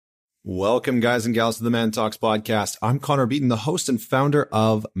Welcome, guys and gals, to the Man Talks podcast. I'm Connor Beaton, the host and founder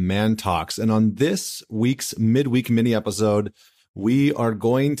of Man Talks. And on this week's midweek mini episode, we are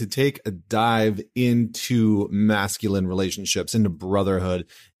going to take a dive into masculine relationships, into brotherhood.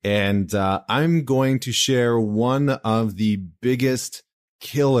 And I'm going to share one of the biggest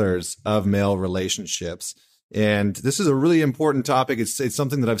killers of male relationships. And this is a really important topic. It's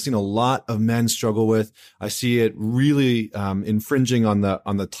something that I've seen a lot of men struggle with. I see it really infringing on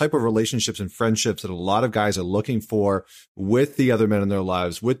the type of relationships and friendships that a lot of guys are looking for with the other men in their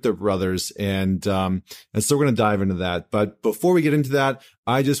lives, with their brothers. And so we're going to dive into that. But before we get into that,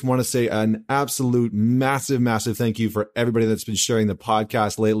 I just want to say an absolute massive, massive thank you for everybody that's been sharing the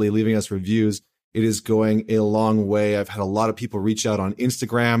podcast lately, leaving us reviews. It is going a long way. I've had a lot of people reach out on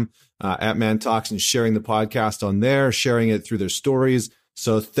Instagram at Man Talks and sharing the podcast on there, sharing it through their stories.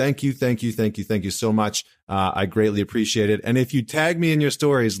 So thank you so much. I greatly appreciate it. And if you tag me in your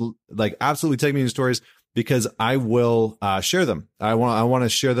stories, like absolutely tag me in your stories, because I will share them. I want to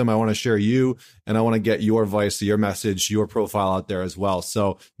share them. I want to share you, and I want to get your voice, your message, your profile out there as well.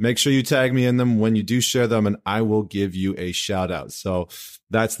 So make sure you tag me in them when you do share them, and I will give you a shout out. So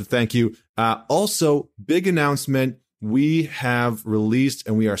that's the thank you. Also, big announcement. We have released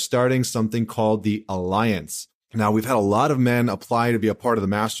and we are starting something called the Alliance. Now, we've had a lot of men apply to be a part of the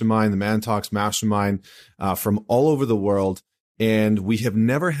mastermind, the Man Talks mastermind, from all over the world. And we have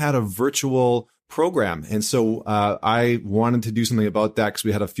never had a virtual program. And so I wanted to do something about that, because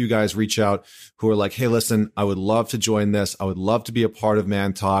we had a few guys reach out who are like, hey, listen, I would love to join this. I would love to be a part of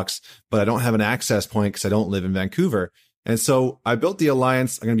Man Talks, but I don't have an access point because I don't live in Vancouver. And so I built the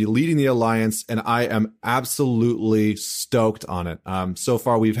Alliance. I'm going to be leading the Alliance, and I am absolutely stoked on it. So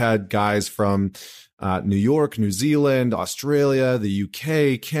far, we've had guys from New York, New Zealand, Australia, the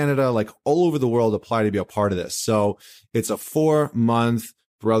UK, Canada, like all over the world apply to be a part of this. So it's a 4-month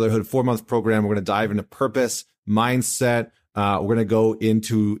brotherhood, 4-month program. We're going to dive into purpose, mindset. We're going to go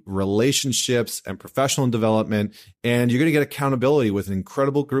into relationships and professional development, and you're going to get accountability with an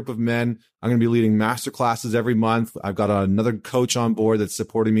incredible group of men. I'm going to be leading master classes every month. I've got another coach on board that's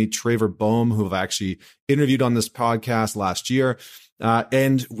supporting me, Traver Boehm, who I've actually interviewed on this podcast last year.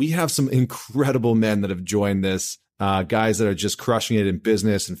 And we have some incredible men that have joined this, guys that are just crushing it in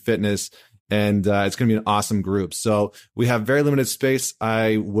business and fitness. And it's going to be an awesome group. So we have very limited space.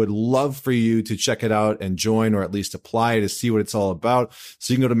 I would love for you to check it out and join, or at least apply to see what it's all about.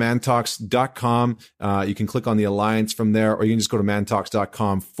 So you can go to mantalks.com. You can click on the Alliance from there, or you can just go to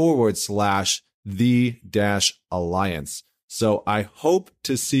mantalks.com/the-alliance. So I hope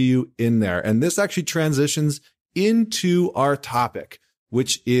to see you in there. And this actually transitions into our topic,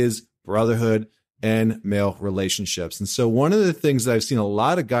 which is brotherhood and male relationships. And so one of the things that I've seen a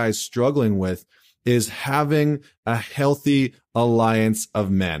lot of guys struggling with is having a healthy alliance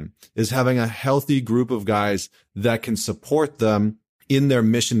of men, is having a healthy group of guys that can support them in their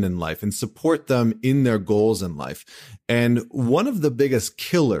mission in life and support them in their goals in life. And one of the biggest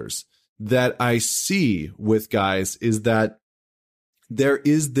killers that I see with guys is that there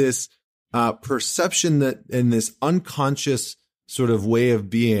is this perception that in this unconscious sort of way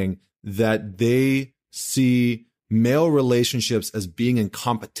of being, that they see male relationships as being in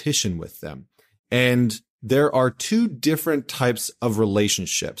competition with them. And there are two different types of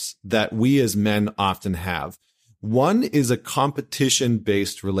relationships that we as men often have. One is a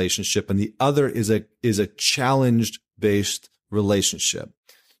competition-based relationship, and the other is a challenge-based relationship.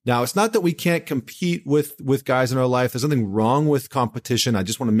 Now, it's not that we can't compete with guys in our life. There's nothing wrong with competition. I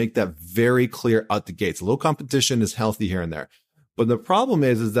just want to make that very clear out the gates. A little competition is healthy here and there. But the problem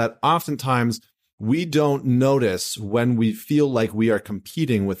is that oftentimes we don't notice when we feel like we are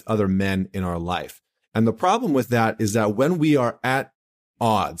competing with other men in our life. And the problem with that is that when we are at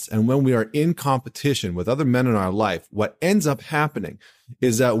odds and when we are in competition with other men in our life, what ends up happening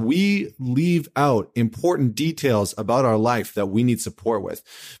is that we leave out important details about our life that we need support with,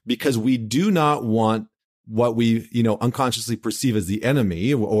 because we do not want what we, unconsciously perceive as the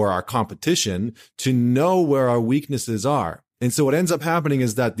enemy or our competition to know where our weaknesses are. And so what ends up happening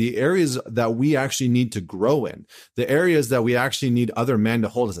is that the areas that we actually need to grow in, the areas that we actually need other men to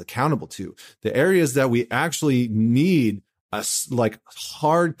hold us accountable to, the areas that we actually need a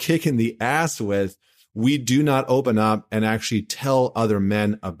hard kick in the ass with, we do not open up and actually tell other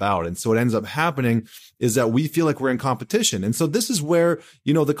men about. And so what ends up happening is that we feel like we're in competition. And so this is where,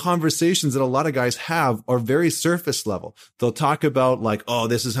 the conversations that a lot of guys have are very surface level. They'll talk about like, oh,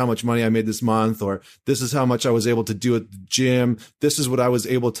 this is how much money I made this month, or this is how much I was able to do at the gym. This is what I was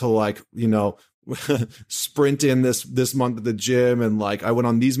able to sprint in this month at the gym. And like, I went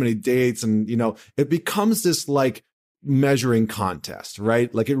on these many dates, and, it becomes this like measuring contest,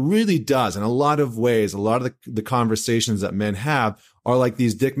 right? Like it really does. In a lot of ways, a lot of the conversations that men have are like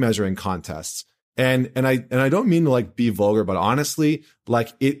these dick measuring contests. And I don't mean to like be vulgar, but honestly,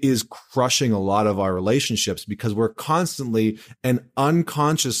 like it is crushing a lot of our relationships because we're constantly and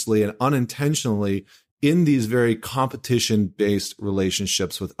unconsciously and unintentionally in these very competition-based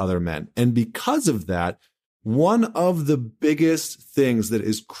relationships with other men. And because of that, one of the biggest things that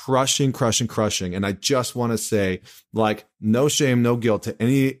is crushing, and I just want to say, like, no shame, no guilt to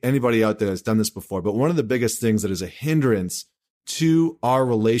anybody out there that's done this before, but one of the biggest things that is a hindrance to our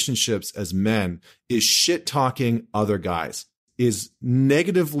relationships as men is shit talking other guys, is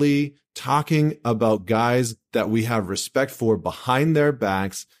negatively talking about guys that we have respect for behind their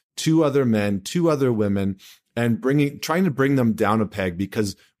backs to other men, to other women, and trying to bring them down a peg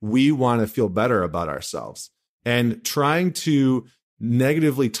because we want to feel better about ourselves, and trying to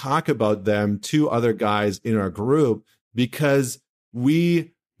negatively talk about them to other guys in our group because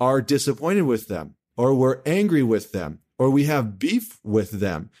we are disappointed with them, or we're angry with them, or we have beef with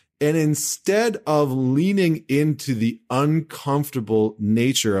them. And instead of leaning into the uncomfortable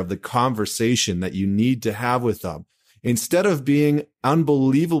nature of the conversation that you need to have with them, instead of being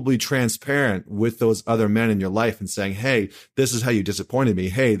unbelievably transparent with those other men in your life and saying, hey, this is how you disappointed me.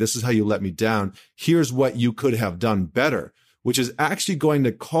 Hey, this is how you let me down. Here's what you could have done better, which is actually going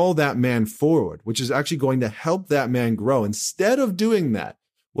to call that man forward, which is actually going to help that man grow. Instead of doing that,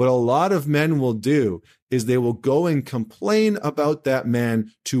 what a lot of men will do is they will go and complain about that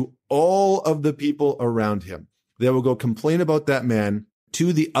man to all of the people around him. They will go complain about that man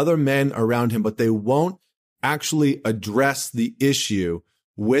to the other men around him, but they won't actually address the issue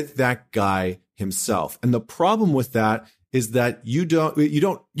with that guy himself. And the problem with that is that you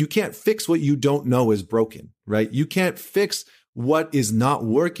can't fix what you don't know is broken, right? You can't fix what is not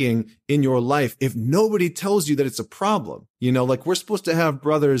working in your life if nobody tells you that it's a problem. You know, like we're supposed to have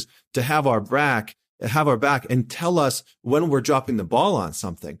brothers to have our back and tell us when we're dropping the ball on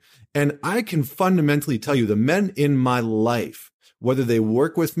something. And I can fundamentally tell you the men in my life, whether they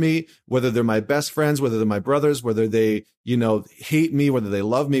work with me, whether they're my best friends, whether they're my brothers, whether they, hate me, whether they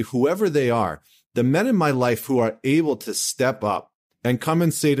love me, whoever they are, the men in my life who are able to step up and come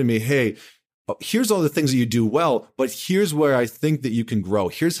and say to me, hey, here's all the things that you do well, but here's where I think that you can grow.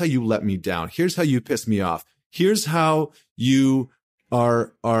 Here's how you let me down. Here's how you piss me off. Here's how you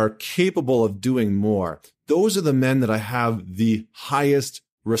are capable of doing more. Those are the men that I have the highest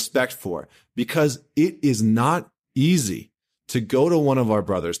respect for, because it is not easy to go to one of our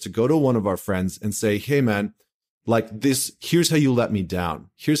brothers, to go to one of our friends and say, hey man, like this, here's how you let me down.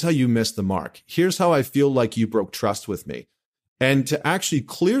 Here's how you missed the mark. Here's how I feel like you broke trust with me. And to actually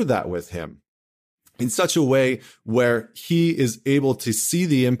clear that with him in such a way where he is able to see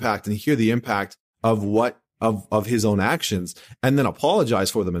the impact and hear the impact of of his own actions, and then apologize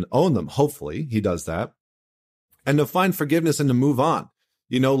for them and own them. Hopefully he does that, and to find forgiveness and to move on.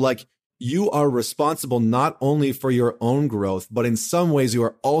 Like you are responsible not only for your own growth, but in some ways you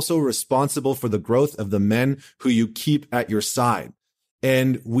are also responsible for the growth of the men who you keep at your side.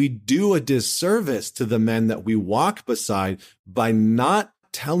 And we do a disservice to the men that we walk beside by not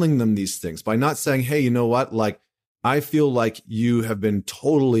telling them these things, by not saying, hey, you know what? Like, I feel like you have been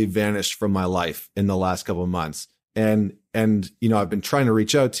totally vanished from my life in the last couple of months. And I've been trying to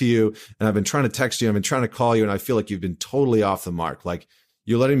reach out to you, and I've been trying to text you, I've been trying to call you, and I feel like you've been totally off the mark. Like,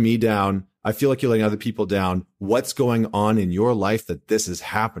 you're letting me down. I feel like you're letting other people down. What's going on in your life that this is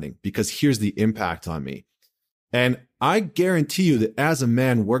happening? Because here's the impact on me. And I guarantee you that as a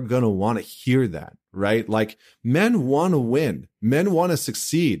man, we're going to want to hear that, right? Like men want to win. Men want to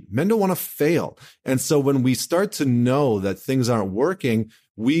succeed. Men don't want to fail. And so when we start to know that things aren't working,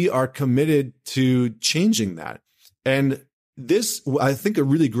 we are committed to changing that. And this, I think a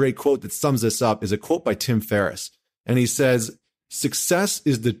really great quote that sums this up is a quote by Tim Ferriss. And he says, success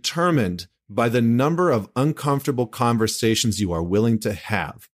is determined by the number of uncomfortable conversations you are willing to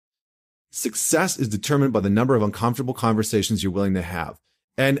have. Success is determined by the number of uncomfortable conversations you're willing to have.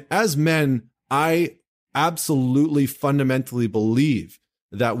 And as men, I absolutely fundamentally believe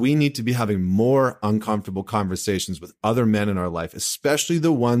that we need to be having more uncomfortable conversations with other men in our life, especially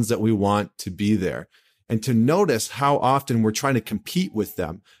the ones that we want to be there. And to notice how often we're trying to compete with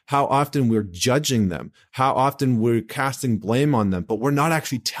them, how often we're judging them, how often we're casting blame on them, but we're not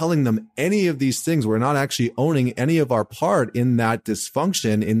actually telling them any of these things. We're not actually owning any of our part in that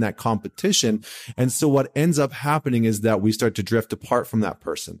dysfunction, in that competition. And so what ends up happening is that we start to drift apart from that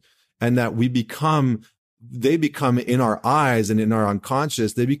person, and that they become in our eyes and in our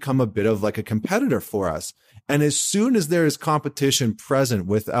unconscious, they become a bit of like a competitor for us. And as soon as there is competition present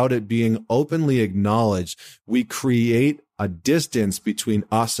without it being openly acknowledged, we create a distance between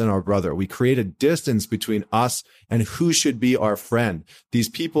us and our brother. We create a distance between us and who should be our friend. These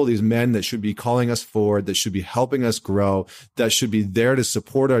people, these men that should be calling us forward, that should be helping us grow, that should be there to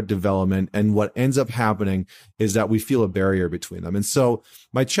support our development. And what ends up happening is that we feel a barrier between them. And so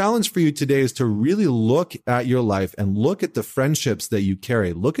my challenge for you today is to really look at your life and look at the friendships that you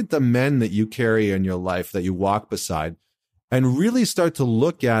carry. Look at the men that you carry in your life that you walk beside, and really start to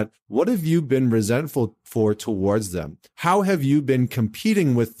look at what have you been resentful for towards them? How have you been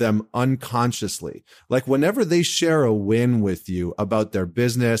competing with them unconsciously? Like whenever they share a win with you about their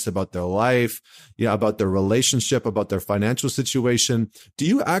business, about their life, about their relationship, about their financial situation, do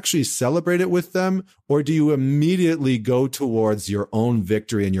you actually celebrate it with them, or do you immediately go towards your own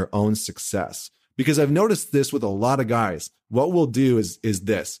victory and your own success? Because I've noticed this with a lot of guys. What we'll do is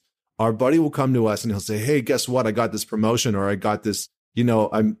this. Our buddy will come to us and he'll say, hey, guess what? I got this promotion, or I got this,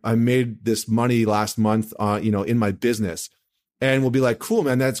 I made this money last month, in my business. And we'll be like, cool,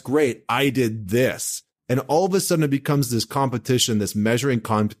 man, that's great. I did this. And all of a sudden it becomes this competition, this measuring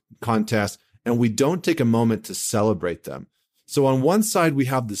contest, and we don't take a moment to celebrate them. So on one side, we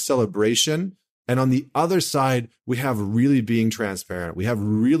have the celebration. And on the other side, we have really being transparent. We have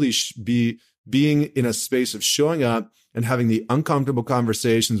really being in a space of showing up and having the uncomfortable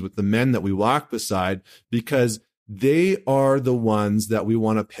conversations with the men that we walk beside, because they are the ones that we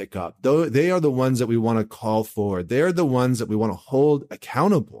want to pick up. They are the ones that we want to call forward. They're the ones that we want to hold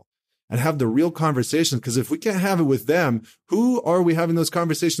accountable and have the real conversations. Because if we can't have it with them, who are we having those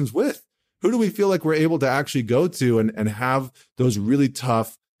conversations with? Who do we feel like we're able to actually go to and have those really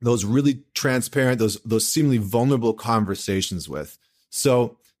tough, those really transparent, those seemingly vulnerable conversations with?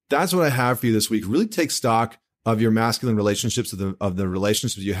 So that's what I have for you this week. Really take stock of your masculine relationships, of the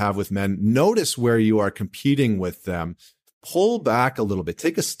relationships you have with men. Notice where you are competing with them. Pull back a little bit.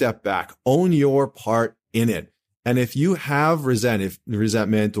 Take a step back. Own your part in it. And if you have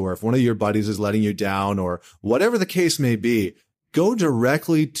resentment, or if one of your buddies is letting you down, or whatever the case may be, go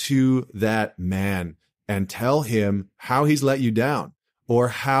directly to that man and tell him how he's let you down, or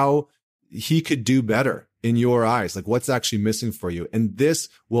how he could do better in your eyes, like what's actually missing for you. And this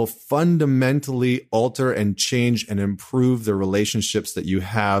will fundamentally alter and change and improve the relationships that you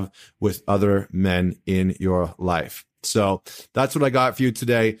have with other men in your life. So that's what I got for you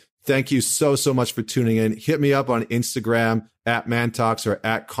today. Thank you so much for tuning in. Hit me up on Instagram at ManTalks or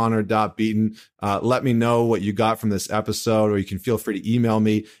at Connor.Beaton. Let me know what you got from this episode, or you can feel free to email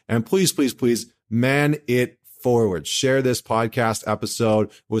me. And please, man it forward. Share this podcast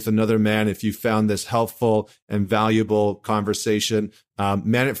episode with another man if you found this helpful and valuable conversation.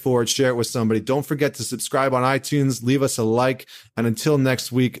 Man it forward, share it with somebody. Don't forget to subscribe on iTunes, leave us a like. And until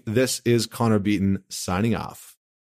next week, this is Connor Beaton signing off.